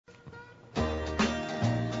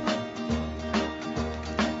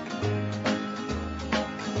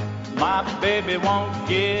My baby won't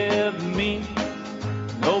give me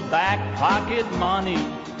no back pocket money.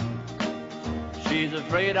 She's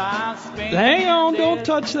afraid I'll spend. Hang on, don't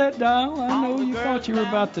touch that dial. I know you thought you were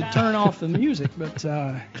about to turn off the music, but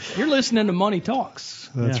you're listening to Money Talks.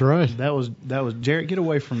 That's right. That was Jarrett. Get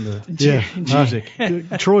away from the music.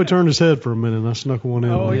 Troy turned his head for a minute, and I snuck one in.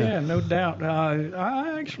 Oh yeah, no doubt.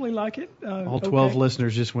 I actually like it. All 12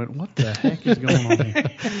 listeners just went, "What the heck is going on here?"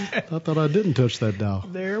 I thought I didn't touch that dial.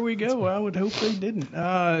 There we go. I would hope they didn't.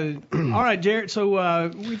 All right, Jarrett. So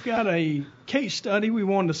we've got a case study we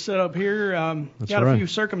wanted to set up here. Got a few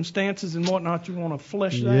circumstances and whatnot you want to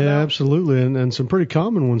flesh that out? Yeah, absolutely, and some pretty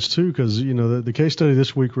common ones too, because the case study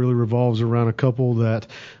this week really revolves around a couple that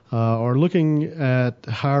are looking at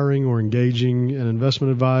hiring or engaging an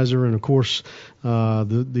investment advisor, and of course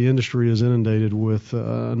the industry is inundated with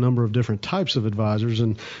a number of different types of advisors,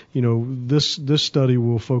 and this study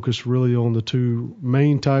will focus really on the two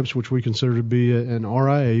main types, which we consider to be an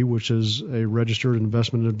RIA, which is a registered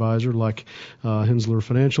investment advisor like Hensler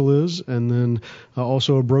Financial is, and then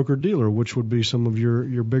also a broker-dealer, which would be some of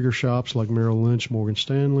your bigger shops like Merrill Lynch, Morgan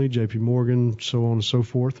Stanley, J.P. Morgan, so on and so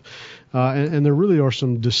forth. And there really are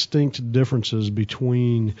some distinct differences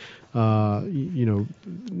between,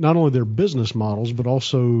 not only their business models, but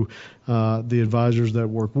also the advisors that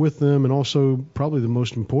work with them, and also probably the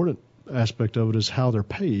most important aspect of it is how they're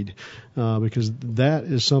paid, because that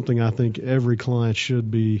is something I think every client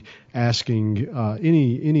should be asking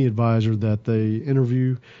any advisor that they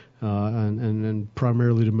interview, and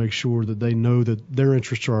primarily to make sure that they know that their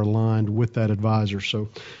interests are aligned with that advisor. So.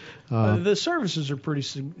 The services are pretty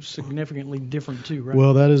significantly different too, right?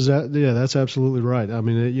 Well, that's absolutely right. I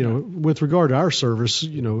mean, with regard to our service,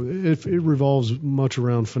 it revolves much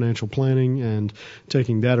around financial planning and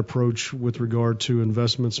taking that approach with regard to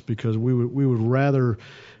investments, because we would rather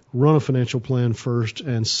run a financial plan first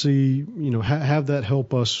and see, have that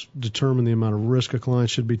help us determine the amount of risk a client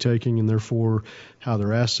should be taking, and therefore how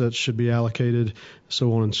their assets should be allocated,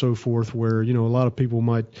 so on and so forth, where, a lot of people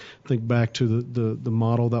might think back to the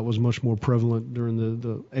model that was much more prevalent during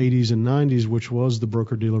the 80s and 90s, which was the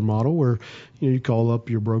broker-dealer model, where, you call up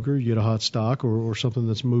your broker, you get a hot stock or something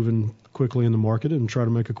that's moving quickly in the market and try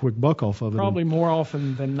to make a quick buck off of it. Probably more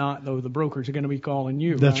often than not, though, the brokers are going to be calling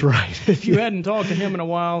you. That's right. If you hadn't talked to him in a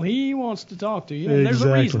while, he wants to talk to you. And there's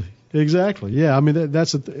a reason. Exactly. Yeah. I mean,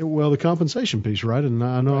 that's the compensation piece, right? And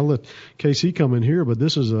I know I'll let Casey come in here, but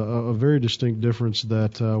this is a very distinct difference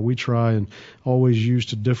that we try and always use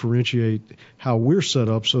to differentiate how we're set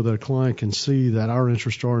up so that a client can see that our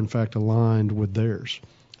interests are in fact aligned with theirs.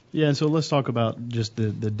 Yeah. And so let's talk about just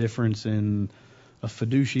the difference in a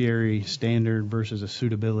fiduciary standard versus a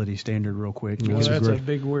suitability standard real quick. Well, that's a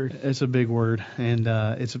big word. It's a big word, and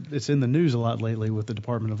it's in the news a lot lately with the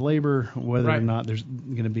Department of Labor, whether or not there's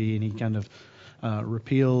going to be any kind of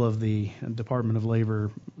repeal of the Department of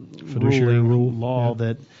Labor fiduciary rule law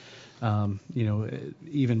that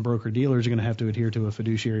even broker dealers are going to have to adhere to a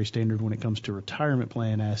fiduciary standard when it comes to retirement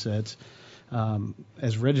plan assets.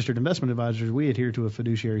 As registered investment advisors, we adhere to a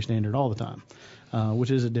fiduciary standard all the time,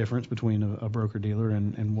 which is a difference between a broker-dealer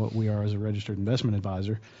and what we are as a registered investment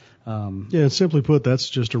advisor. And simply put, that's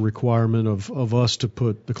just a requirement of us to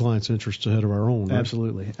put the client's interests ahead of our own. Right?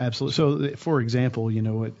 Absolutely. So, for example,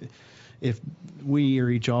 if we are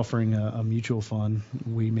each offering a mutual fund,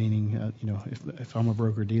 we meaning, if I'm a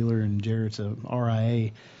broker-dealer and Jarrett's a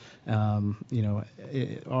RIA,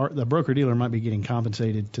 the broker-dealer might be getting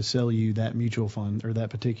compensated to sell you that mutual fund or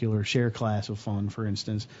that particular share class of fund, for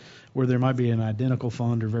instance, where there might be an identical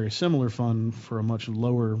fund or very similar fund for a much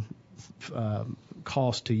lower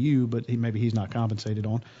cost to you, but maybe he's not compensated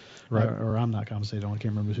on. Right. Or I'm not compensated on. I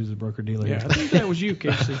can't remember who's the broker-dealer. Yeah, I think that was you,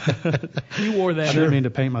 Casey. You wore that. I didn't mean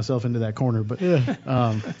to paint myself into that corner, but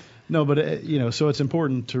no, but so it's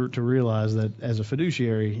important to realize that as a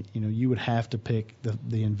fiduciary, you would have to pick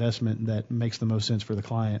the investment that makes the most sense for the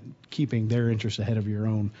client, keeping their interests ahead of your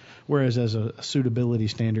own. Whereas as a suitability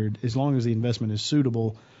standard, as long as the investment is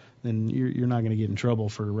suitable, then you're not going to get in trouble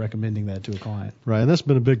for recommending that to a client. Right, and that's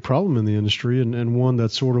been a big problem in the industry, and one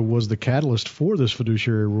that sort of was the catalyst for this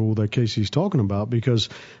fiduciary rule that Casey's talking about, because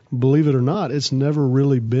believe it or not, it's never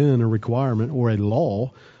really been a requirement or a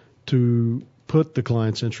law to put the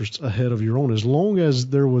client's interests ahead of your own. As long as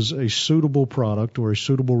there was a suitable product or a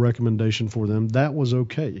suitable recommendation for them, that was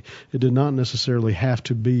okay. It did not necessarily have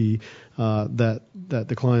to be that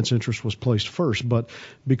the client's interest was placed first. But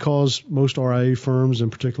because most RIA firms, and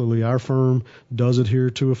particularly our firm, does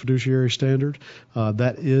adhere to a fiduciary standard,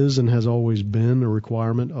 that is and has always been a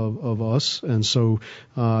requirement of us. And so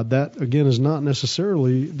that, again, is not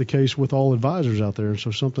necessarily the case with all advisors out there. And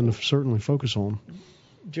so something to certainly focus on.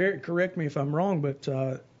 Jarrett, correct me if I'm wrong, but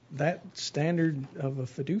that standard of a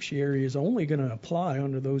fiduciary is only going to apply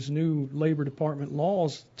under those new Labor Department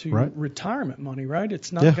laws to retirement money, right?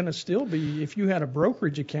 It's not going to still be, if you had a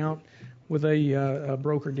brokerage account with a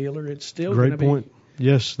broker dealer, it's still going to be. Great point.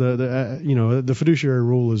 Yes, the fiduciary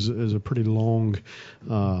rule is a pretty long,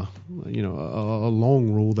 a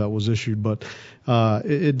long rule that was issued, but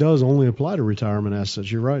it does only apply to retirement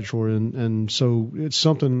assets. You're right, Troy, and so it's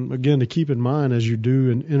something again to keep in mind as you do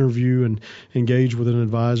an interview and engage with an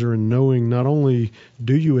advisor, and knowing not only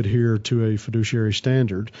do you adhere to a fiduciary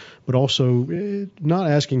standard, but also not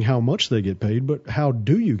asking how much they get paid, but how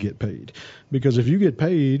do you get paid? Because if you get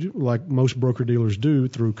paid like most broker dealers do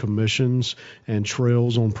through commissions and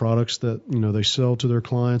trails on products that they sell to their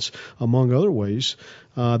clients, among other ways,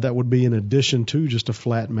 that would be in addition to just a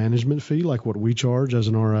flat management fee like what we charge as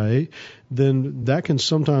an RIA, then that can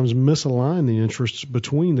sometimes misalign the interests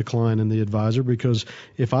between the client and the advisor, because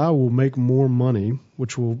if I will make more money,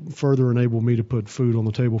 which will further enable me to put food on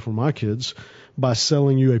the table for my kids, by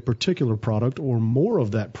selling you a particular product or more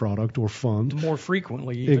of that product or fund. More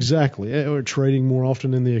frequently, even. Exactly. Or trading more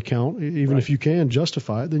often in the account, even if you can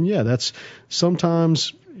justify it, then that's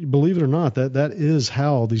sometimes, believe it or not, that is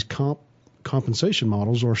how these compensation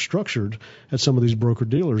models are structured at some of these broker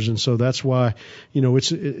dealers. And so that's why,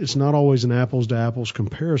 it's not always an apples to apples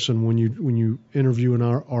comparison when you interview an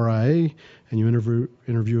RIA and you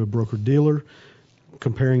interview a broker dealer.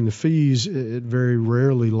 Comparing the fees, it very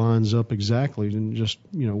rarely lines up exactly, and just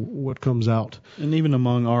what comes out. And even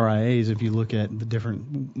among RIAs, if you look at the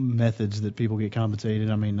different methods that people get compensated,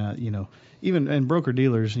 I mean, even and broker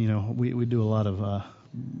dealers, we do a lot of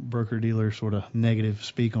broker dealer sort of negative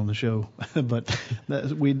speak on the show, but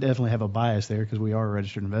we definitely have a bias there because we are a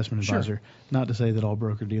registered investment advisor. Sure. Not to say that all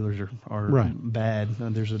broker dealers are bad.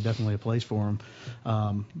 There's definitely a place for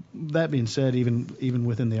them. That being said, even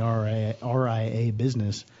within the RIA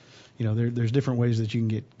business, there's different ways that you can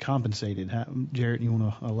get compensated. Jarrett, you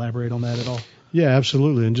want to elaborate on that at all? Yeah,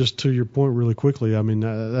 absolutely. And just to your point really quickly, I mean,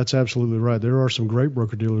 that's absolutely right. There are some great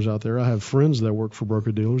broker dealers out there. I have friends that work for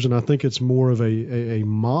broker dealers, and I think it's more of a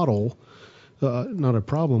model, not a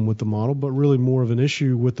problem with the model, but really more of an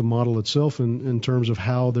issue with the model itself in terms of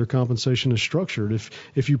how their compensation is structured.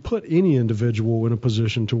 If you put any individual in a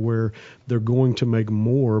position to where they're going to make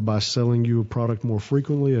more by selling you a product more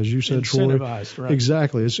frequently, as you said, Troy. Incentivized, right?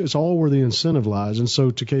 Exactly. It's all where the incentive lies. And so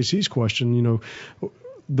to Casey's question,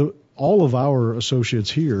 all of our associates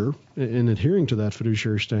here, in adhering to that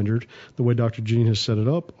fiduciary standard, the way Dr. Jean has set it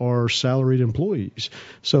up, are salaried employees.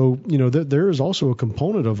 So, there is also a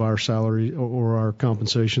component of our salary or our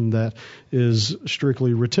compensation that is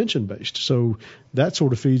strictly retention based. So that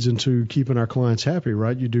sort of feeds into keeping our clients happy,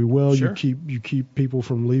 right? You do well, sure. You keep people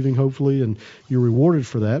from leaving, hopefully, and you're rewarded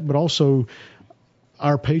for that. But also,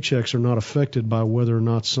 our paychecks are not affected by whether or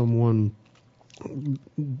not someone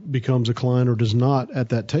becomes a client or does not at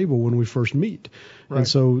that table when we first meet. Right. And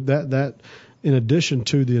so that in addition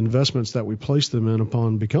to the investments that we place them in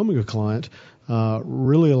upon becoming a client,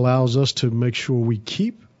 really allows us to make sure we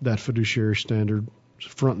keep that fiduciary standard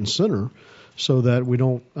front and center, so that we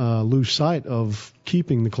don't lose sight of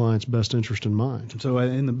keeping the client's best interest in mind. So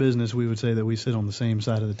in the business, we would say that we sit on the same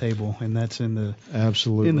side of the table, and that's in the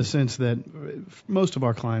sense that most of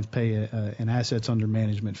our clients pay an assets under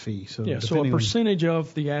management fee. So so a percentage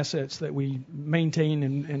of the assets that we maintain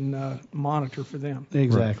and monitor for them.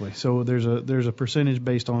 Exactly. Right. So there's a percentage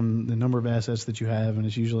based on the number of assets that you have, and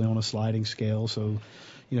it's usually on a sliding scale. So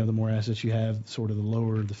the more assets you have, sort of the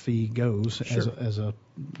lower the fee goes. Sure. as a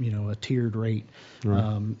tiered rate.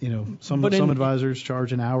 Right. Some advisors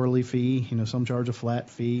charge an hourly fee. Some charge a flat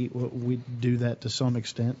fee. We do that to some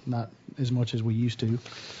extent, not as much as we used to.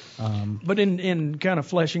 But in kind of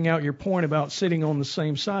fleshing out your point about sitting on the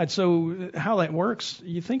same side, so how that works,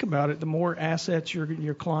 you think about it, the more assets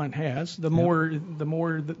your client has, the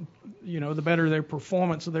better their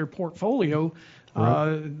performance of their portfolio.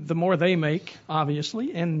 Right. The more they make,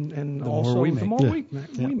 obviously, and also the more we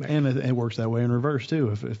make. And it works that way in reverse,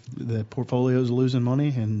 too. If the portfolio is losing money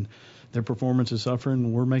and their performance is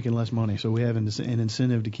suffering, we're making less money. So we have an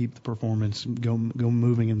incentive to keep the performance go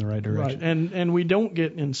moving in the right direction. Right, and we don't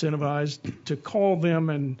get incentivized to call them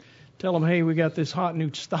and tell them, hey, we got this hot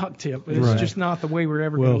new stock tip. It's just not the way we're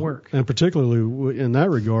ever going to work. And particularly in that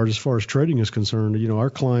regard, as far as trading is concerned, our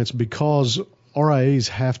clients, because RIAs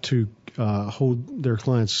have to hold their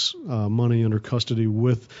clients' money under custody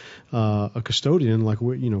with a custodian like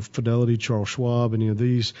Fidelity, Charles Schwab, any of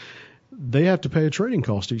these. they have to pay a trading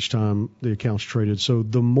cost each time the account's traded. So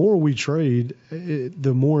the more we trade,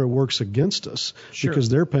 the more it works against us because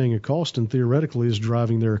they're paying a cost and theoretically is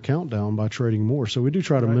driving their account down by trading more. So we do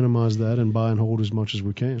try to minimize that and buy and hold as much as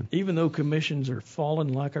we can. Even though commissions are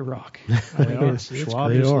falling like a rock.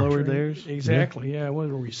 Schwab just lowered theirs. Exactly. Yeah. What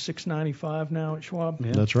are we, $6.95 now at Schwab?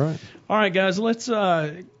 Yeah. That's right. All right, guys, let's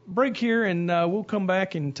break here and we'll come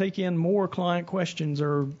back and take in more client questions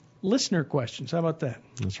or listener questions. How about that?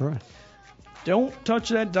 That's right. Don't touch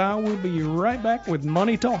that dial. We'll be right back with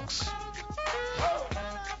Money Talks.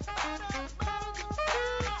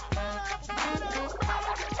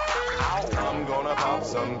 I'm gonna pop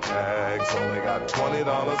some tags. Only got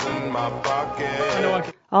 $20 in my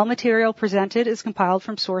pocket. All material presented is compiled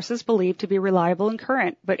from sources believed to be reliable and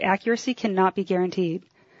current, but accuracy cannot be guaranteed.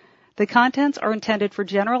 The contents are intended for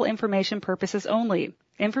general information purposes only.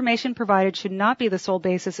 Information provided should not be the sole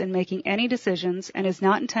basis in making any decisions and is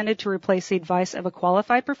not intended to replace the advice of a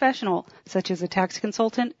qualified professional, such as a tax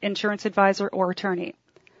consultant, insurance advisor, or attorney.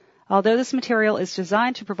 Although this material is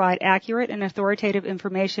designed to provide accurate and authoritative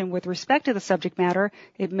information with respect to the subject matter,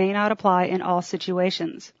 it may not apply in all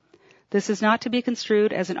situations. This is not to be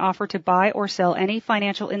construed as an offer to buy or sell any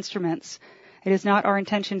financial instruments. It is not our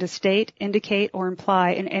intention to state, indicate, or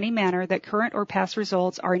imply in any manner that current or past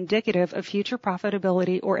results are indicative of future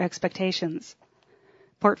profitability or expectations.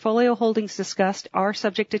 Portfolio holdings discussed are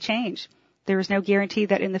subject to change. There is no guarantee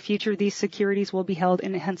that in the future these securities will be held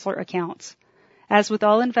in Henssler accounts. As with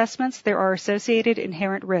all investments, there are associated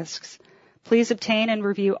inherent risks. Please obtain and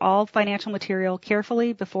review all financial material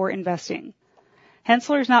carefully before investing.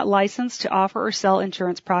 Henssler is not licensed to offer or sell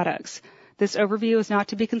insurance products. This overview is not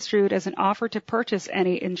to be construed as an offer to purchase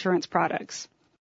any insurance products.